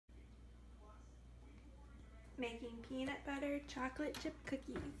making peanut butter chocolate chip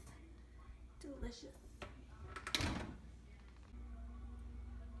cookies. Delicious.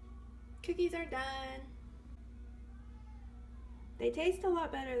 Cookies are done. They taste a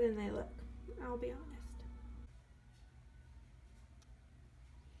lot better than they look, I'll be honest.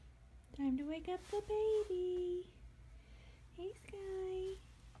 Time to wake up the baby. Hey, Sky.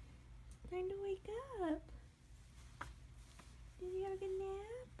 Time to wake up. Did you have a good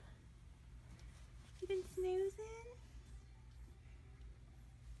nap? You been snoozing?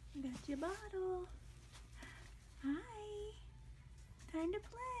 You got your bottle. Hi. Time to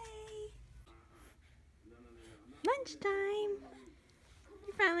play. Lunchtime.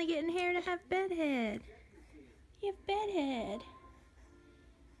 You're finally getting here to have bedhead. You have bedhead.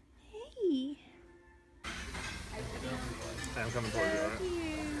 Hey. I'm coming towards you, So right? cute.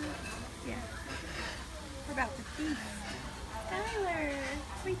 Yeah. We're about to feast. Skylar,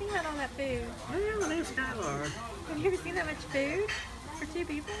 what do you think about all that food? Oh yeah, my name's Skylar. Have you ever seen that much food for 2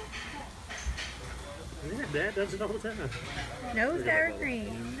 people? Yeah, Dad does it all the time. No sour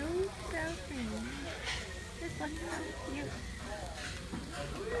cream. No sour cream. This looks so cute.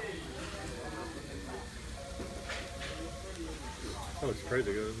 That looks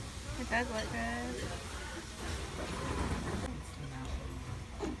crazy good. It does look good.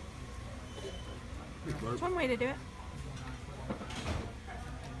 That's one way to do it.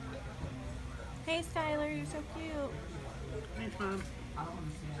 Hey Skylar, you're so cute. Thanks, Mom. How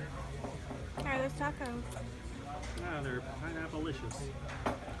are those tacos? Yeah, they're pineapple-licious.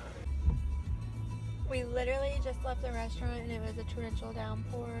 We literally just left the restaurant and it was a torrential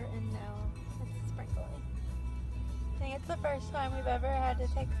downpour and now it's sprinkling. I think it's the first time we've ever had to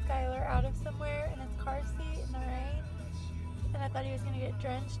take Skylar out of somewhere in his car seat in the rain. And I thought he was going to get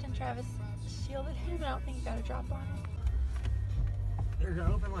drenched and Travis shielded him, but I don't think he got a drop on him. They're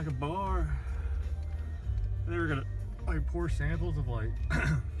gonna open like a bar. And they were gonna like pour samples of like,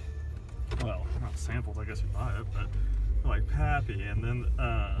 well, not samples, I guess you buy it, but like Pappy and then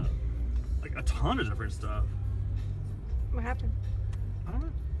like a ton of different stuff. What happened? I don't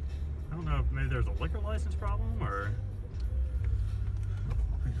know. I don't know if maybe there's a liquor license problem or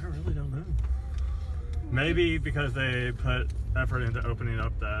I really don't know. Maybe because they put effort into opening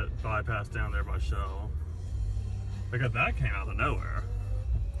up that bypass down there by Shell. Because that came out of nowhere.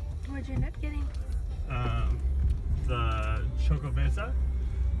 What'd you end up getting? The Choco Mesa.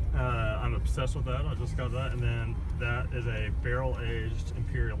 I'm obsessed with that. I just got that. And then that is a barrel-aged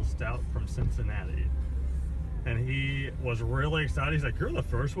Imperial Stout from Cincinnati. And he was really excited. He's like, "You're the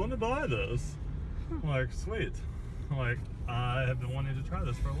first one to buy this." I'm like, sweet. I'm like, I have been wanting to try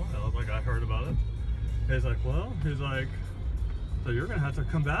this for a while. I was like, I heard about it. He's like, well, he's like, so you're gonna have to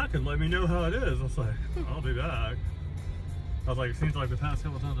come back and let me know how it is. I was like, I'll be back. I was like, it seems like the past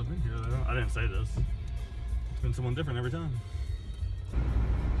couple times I've been here, I didn't say this. It's been someone different every time.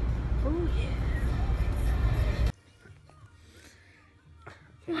 Oh yeah.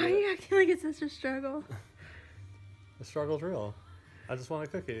 Why are you acting like it's such a struggle? The struggle's real. I just want a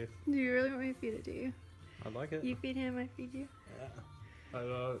cookie. Do you really want me to feed it to you? I'd like it. You feed him, I feed you. Yeah. I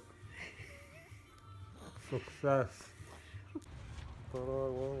love it. Success.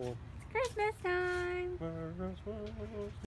 Christmas time!